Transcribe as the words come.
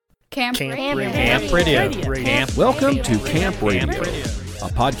Camp Radio. Camp Radio. Welcome to Camp Radio, a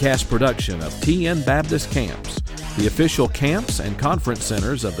podcast production of TN Baptist Camps, the official camps and conference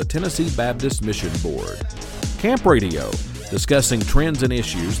centers of the Tennessee Baptist Mission Board. Camp Radio, discussing trends and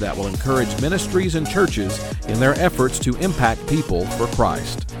issues that will encourage ministries and churches in their efforts to impact people for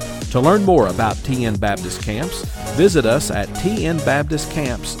Christ. To learn more about TN Baptist Camps, visit us at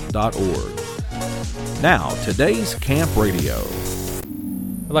tnbaptistcamps.org. Now, today's Camp Radio.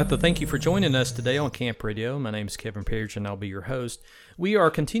 I'd like to thank you for joining us today on Camp Radio. My name is Kevin Parrish, and I'll be your host. We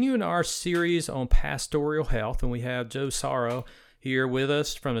are continuing our series on pastoral health, and we have Joe Sorrow here with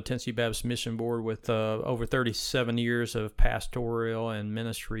us from the Tennessee Baptist Mission Board with over 37 years of pastoral and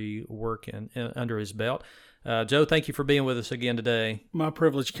ministry work under his belt. Joe, thank you for being with us again today. My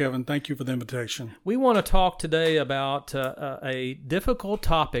privilege, Kevin. Thank you for the invitation. We want to talk today about a difficult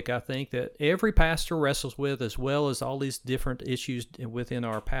topic, I think, that every pastor wrestles with, as well as all these different issues within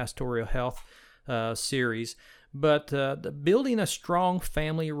our pastoral health series. But building a strong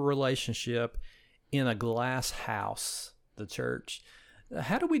family relationship in a glass house, the church.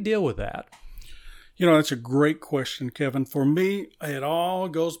 How do we deal with that? You know, that's a great question, Kevin. For me, it all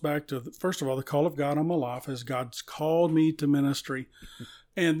goes back to, first of all, the call of God on my life as God's called me to ministry.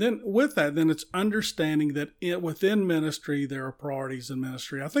 And then with that, then it's understanding that within ministry, there are priorities in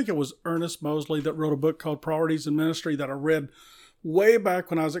ministry. I think it was Ernest Mosley that wrote a book called Priorities in Ministry that I read way back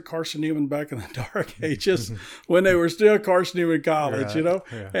when I was at Carson Newman back in the dark ages, when they were still Carson Newman College, right. you know.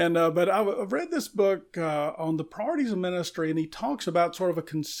 Yeah. And but I've read this book on the priorities of ministry, and he talks about sort of a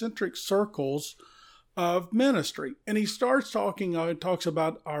concentric circles of ministry. And he starts talking, talks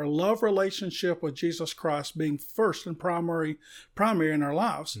about our love relationship with Jesus Christ being first and primary in our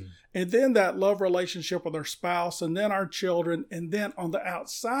lives. And then that love relationship with our spouse, and then our children. And then on the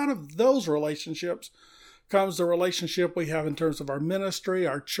outside of those relationships comes the relationship we have in terms of our ministry,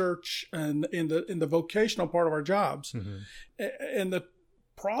 our church, and in the vocational part of our jobs. And the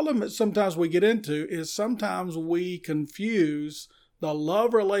problem that sometimes we get into is sometimes we confuse the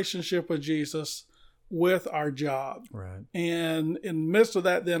love relationship with Jesus with our job. Right. And in the midst of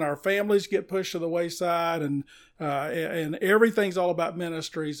that, then our families get pushed to the wayside, and everything's all about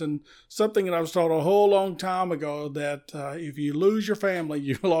ministries. And something that I was taught a whole long time ago, that if you lose your family,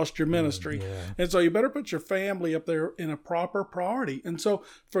 you've lost your ministry. Yeah. And so you better put your family up there in a proper priority. And so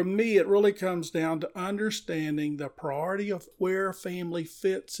for me, it really comes down to understanding the priority of where family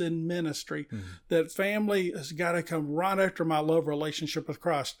fits in ministry. That family has got to come right after my love relationship with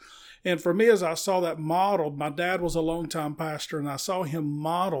Christ. And for me, as I saw that modeled, my dad was a longtime pastor, and I saw him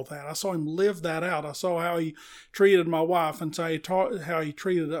model that. I saw him live that out. I saw how he treated my wife, and how he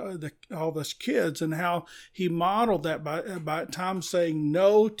treated all of us kids, and how he modeled that by at times saying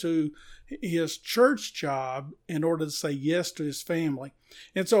no to his church job in order to say yes to his family.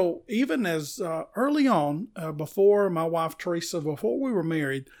 And so even as early on, before my wife Teresa, before we were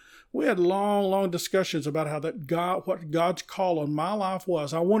married, we had long discussions about what God's call on my life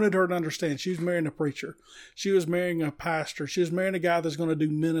was. I wanted her to understand she was marrying a preacher. She was marrying a pastor. She was marrying a guy that's going to do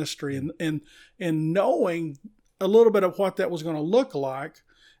ministry, and knowing a little bit of what that was going to look like,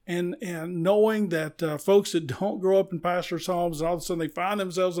 and knowing that folks that don't grow up in pastors' homes, and all of a sudden they find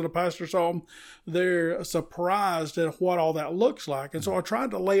themselves in a pastor's home, they're surprised at what all that looks like. And so I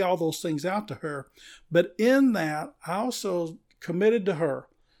tried to lay all those things out to her. But in that, I also committed to her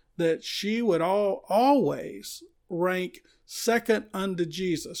that she would always rank second unto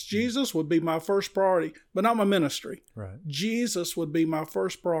Jesus. Jesus would be my first priority, but not my ministry. Right. Jesus would be my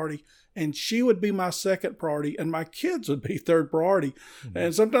first priority, and she would be my second priority, and my kids would be third priority.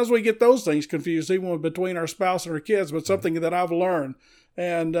 And sometimes we get those things confused, even between our spouse and our kids, but something that I've learned.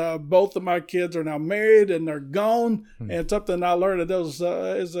 And both of my kids are now married, and they're gone. And something I learned that those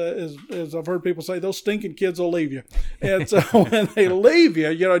is I've heard people say, those stinking kids will leave you. And so when they leave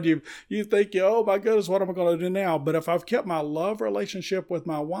you, you think, oh my goodness, what am I going to do now? But if I've kept my love relationship with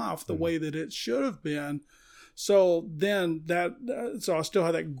my wife the way that it should have been, so then so I still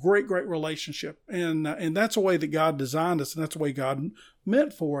have that great relationship, and that's the way that God designed us, and that's the way God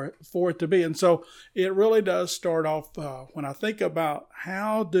meant for it to be. And so it really does start off when I think about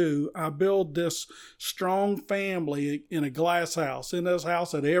how do I build this strong family in a glass house, in this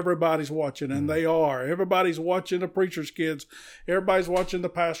house that everybody's watching, and they are. Everybody's watching the preacher's kids. Everybody's watching the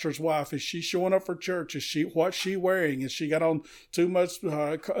pastor's wife. Is she showing up for church? What's she wearing? Is she got on too much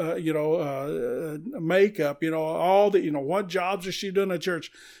makeup? What jobs is she doing at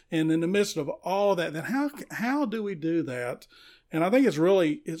church? And in the midst of all that, then how do we do that? And I think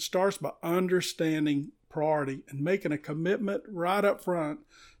it starts by understanding priority and making a commitment right up front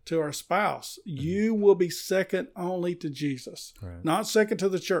to our spouse, you will be second only to Jesus, not second to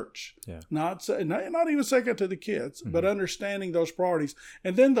the church, not even second to the kids, but understanding those priorities.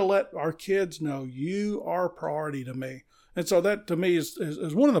 And then to let our kids know you are a priority to me. And so that to me is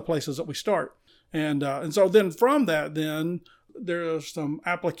one of the places that we start. And so then from that, then there are some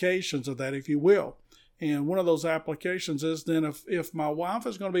applications of that, if you will. And one of those applications is then if my wife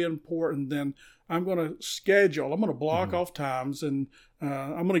is going to be important, then I'm going to schedule. I'm going to block off times, and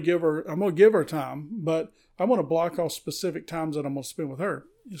I'm going to give her time, but I'm going to block off specific times that I'm going to spend with her,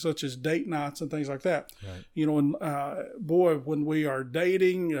 such as date nights and things like that. Right. You know, and when we are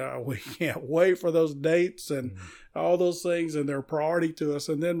dating, we can't wait for those dates and all those things, and they're a priority to us.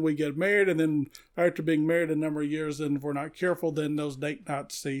 And then we get married, and then after being married a number of years, and if we're not careful, then those date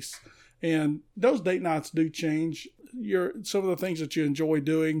nights cease. And those date nights do change. Some of the things that you enjoy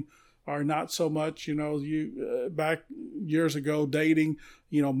doing are not so much. You know, back years ago, dating,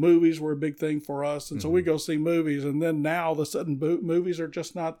 you know, movies were a big thing for us. And so we go see movies. And then now all of a sudden movies are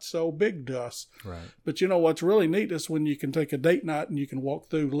just not so big to us. Right. But you know, what's really neat is when you can take a date night and you can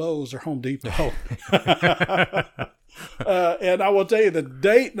walk through Lowe's or Home Depot. And I will tell you, the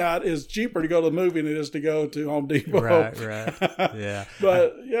date night is cheaper to go to the movie than it is to go to Home Depot. Right. Yeah.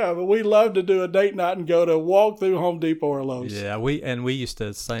 But we love to do a date night and walk through Home Depot or Lowe's. Yeah, we used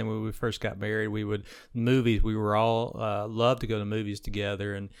to, same when we first got married, we were all loved to go to movies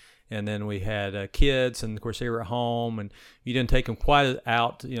together, and then we had kids, and of course they were at home, and you didn't take them quite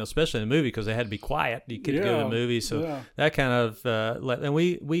out, you know, especially in the movie because they had to be quiet. You couldn't go to the movies, so that kind of and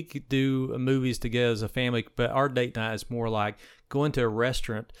we could do movies together as a family, but our date night is more like going to a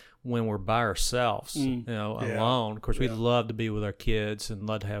restaurant when we're by ourselves, you know, alone. Of course, we love to be with our kids and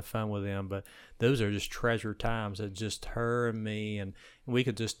love to have fun with them, but those are just treasure times. It's just her and me, and we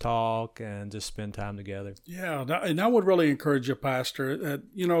could just talk and just spend time together. Yeah, and I would really encourage you, Pastor, that,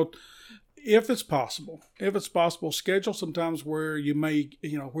 you know, if it's possible, schedule sometimes where you may,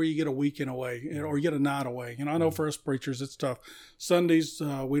 you know, where you get a weekend away or you get a night away. And I know for us preachers, it's tough. Sundays,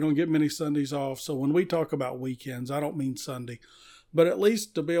 we don't get many Sundays off. So when we talk about weekends, I don't mean Sunday. But at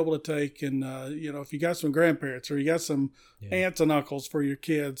least to be able to take and, you know, if you got some grandparents or you got some aunts and uncles for your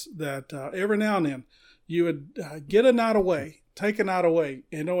kids, that every now and then you would get a night away, take a night away,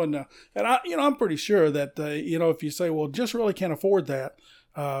 you know, and I, you know, I'm pretty sure that, you know, if you say, well, just really can't afford that,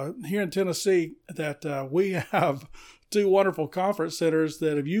 here in Tennessee, that we have two wonderful conference centers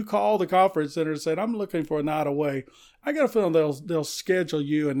that if you call the conference center and say, I'm looking for a night away, I got a feeling they'll schedule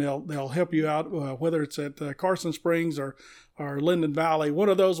you and they'll help you out, whether it's at Carson Springs or Linden Valley. One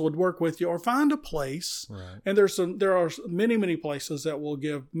of those would work with you, or find a place. Right. And there are many places that will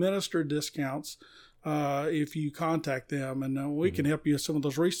give minister discounts if you contact them, and we can help you with some of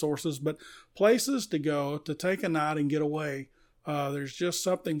those resources. But places to go to take a night and get away. There's just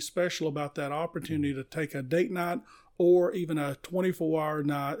something special about that opportunity to take a date night, or even a 24-hour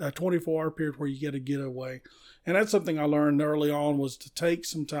night, a 24-hour period where you get a getaway. And that's something I learned early on, was to take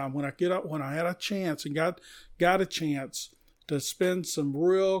some time when I had a chance and got a chance to spend some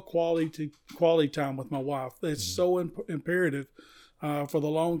real quality time with my wife. It's so imperative for the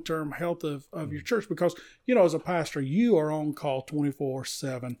long-term health of your church, because, you know, as a pastor, you are on call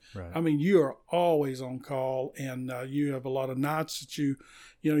 24/7. Right. I mean, you are always on call, and you have a lot of nights that you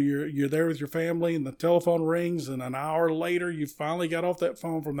know, you're there with your family, and the telephone rings, and an hour later you finally got off that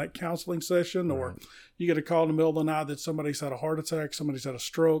phone from that counseling session, or you get a call in the middle of the night that somebody's had a heart attack, somebody's had a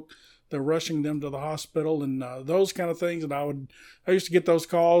stroke. They're rushing them to the hospital, and those kind of things. And I used to get those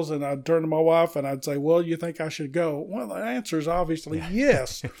calls, and I'd turn to my wife and I'd say, well, you think I should go? Well, the answer is obviously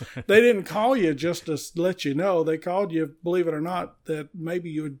yes. They didn't call you just to let you know. They called you, believe it or not, that maybe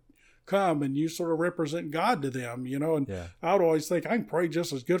you would come and you sort of represent God to them, you know. And I would always think I can pray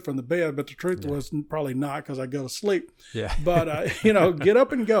just as good from the bed, but the truth was probably not, because I go to sleep. Yeah. But, you know, get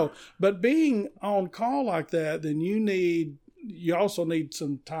up and go. But being on call like that, then you also need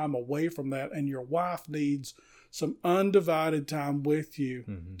some time away from that, and your wife needs some undivided time with you.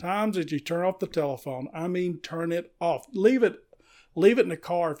 Times that you turn off the telephone. I mean, turn it off. Leave it in the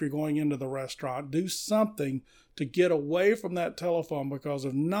car if you're going into the restaurant. Do something to get away from that telephone, because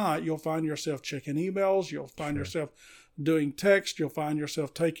if not, you'll find yourself checking emails. You'll find yourself doing text. You'll find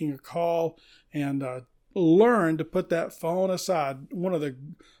yourself taking a call, and learn to put that phone aside. One of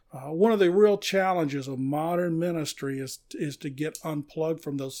the real challenges of modern ministry is to get unplugged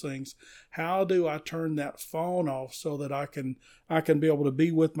from those things. How do I turn that phone off so that I can be able to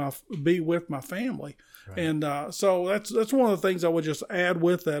be with my family? Right. And so that's one of the things I would just add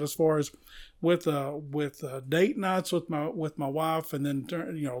with that, as far as with date nights with my wife, and then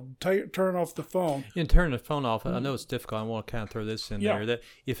turn off the phone. And turn the phone off. I know it's difficult. I want to kind of throw this in there. That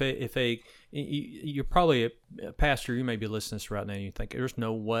you're probably a pastor, you may be listening to this right now, and you think, there's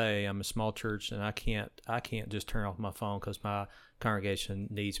no way, I'm a small church and I can't just turn off my phone because my congregation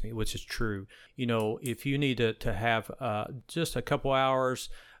needs me, which is true. If you need to have just a couple hours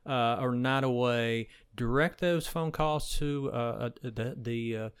or night away, direct those phone calls to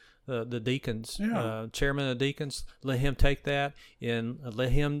the deacons, chairman of the deacons. Let him take that and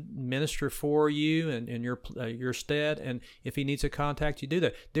let him minister for you and in your stead. And if he needs to contact you, do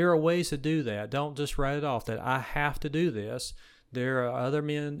that. There are ways to do that. Don't just write it off that I have to do this. There are other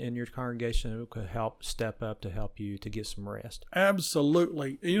men in your congregation who could help step up to help you to get some rest.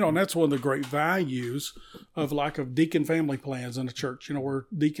 Absolutely. And that's one of the great values of deacon family plans in the church, where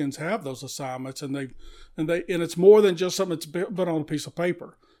deacons have those assignments, and it's more than just something that's put on a piece of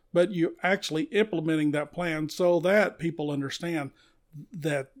paper, but you're actually implementing that plan so that people understand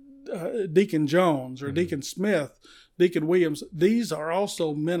that Deacon Jones or Deacon Smith, Deacon Williams, these are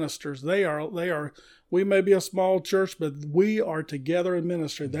also ministers. They are. We may be a small church, but we are together in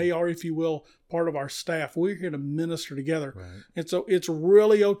ministry. They are, if you will, part of our staff. We're here to minister together. Right. And so it's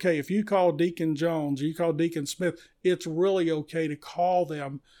really okay. If you call Deacon Jones or you call Deacon Smith, it's really okay to call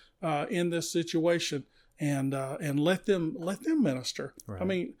them in this situation and let them minister. Right. I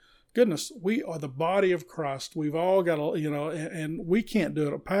mean, goodness, we are the body of Christ. We've all got to, and we can't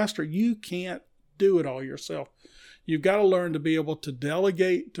do it. Pastor, you can't do it all yourself. You've got to learn to be able to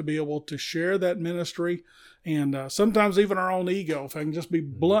delegate, to be able to share that ministry. And sometimes even our own ego, if I can just be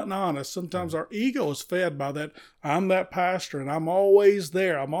blunt and honest, sometimes our ego is fed by that. I'm that pastor and I'm always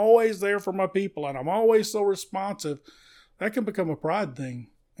there. I'm always there for my people and I'm always so responsive. That can become a pride thing.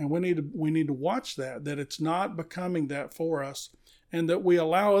 And we need to watch that it's not becoming that for us, and that we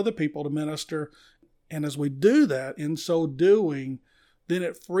allow other people to minister. And as we do that, in so doing, then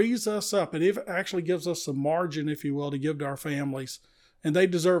it frees us up. It actually gives us some margin, if you will, to give to our families. And they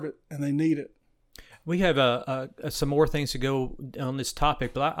deserve it, and they need it. We have some more things to go on this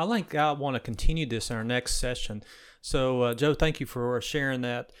topic, but I think I want to continue this in our next session. So, Joe, thank you for sharing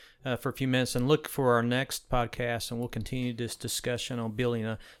that for a few minutes, and look for our next podcast, and we'll continue this discussion on building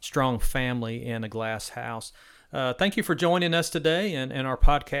a strong family in a glass house. Thank you for joining us today and our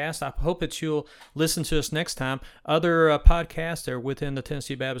podcast. I hope that you'll listen to us next time. Other podcasts that are within the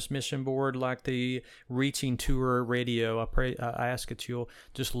Tennessee Baptist Mission Board, like the Reaching Tour Radio. I ask that you'll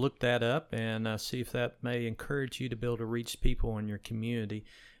just look that up and see if that may encourage you to be able to reach people in your community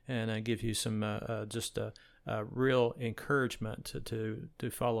and give you some real encouragement to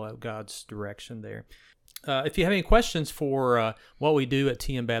follow out God's direction there. If you have any questions for what we do at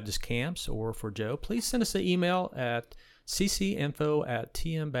TN Baptist Camps or for Joe, please send us an email at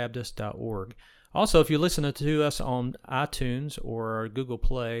ccinfo@tnbaptist.org. Also, if you listen to us on iTunes or Google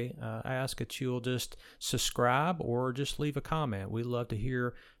Play, I ask that you'll just subscribe or just leave a comment. We love to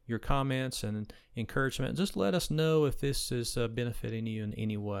hear your comments and encouragement. Just let us know if this is benefiting you in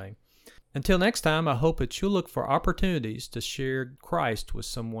any way. Until next time, I hope that you'll look for opportunities to share Christ with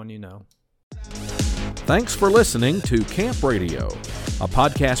someone you know. Thanks for listening to Camp Radio, a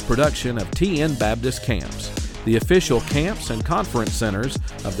podcast production of TN Baptist Camps, the official camps and conference centers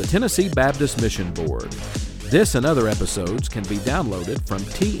of the Tennessee Baptist Mission Board. This and other episodes can be downloaded from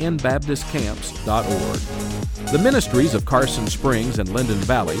tnbaptistcamps.org. The ministries of Carson Springs and Linden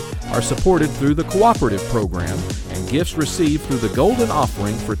Valley are supported through the Cooperative Program and gifts received through the Golden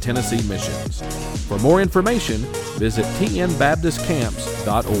Offering for Tennessee Missions. For more information, visit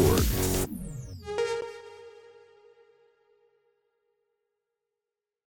tnbaptistcamps.org.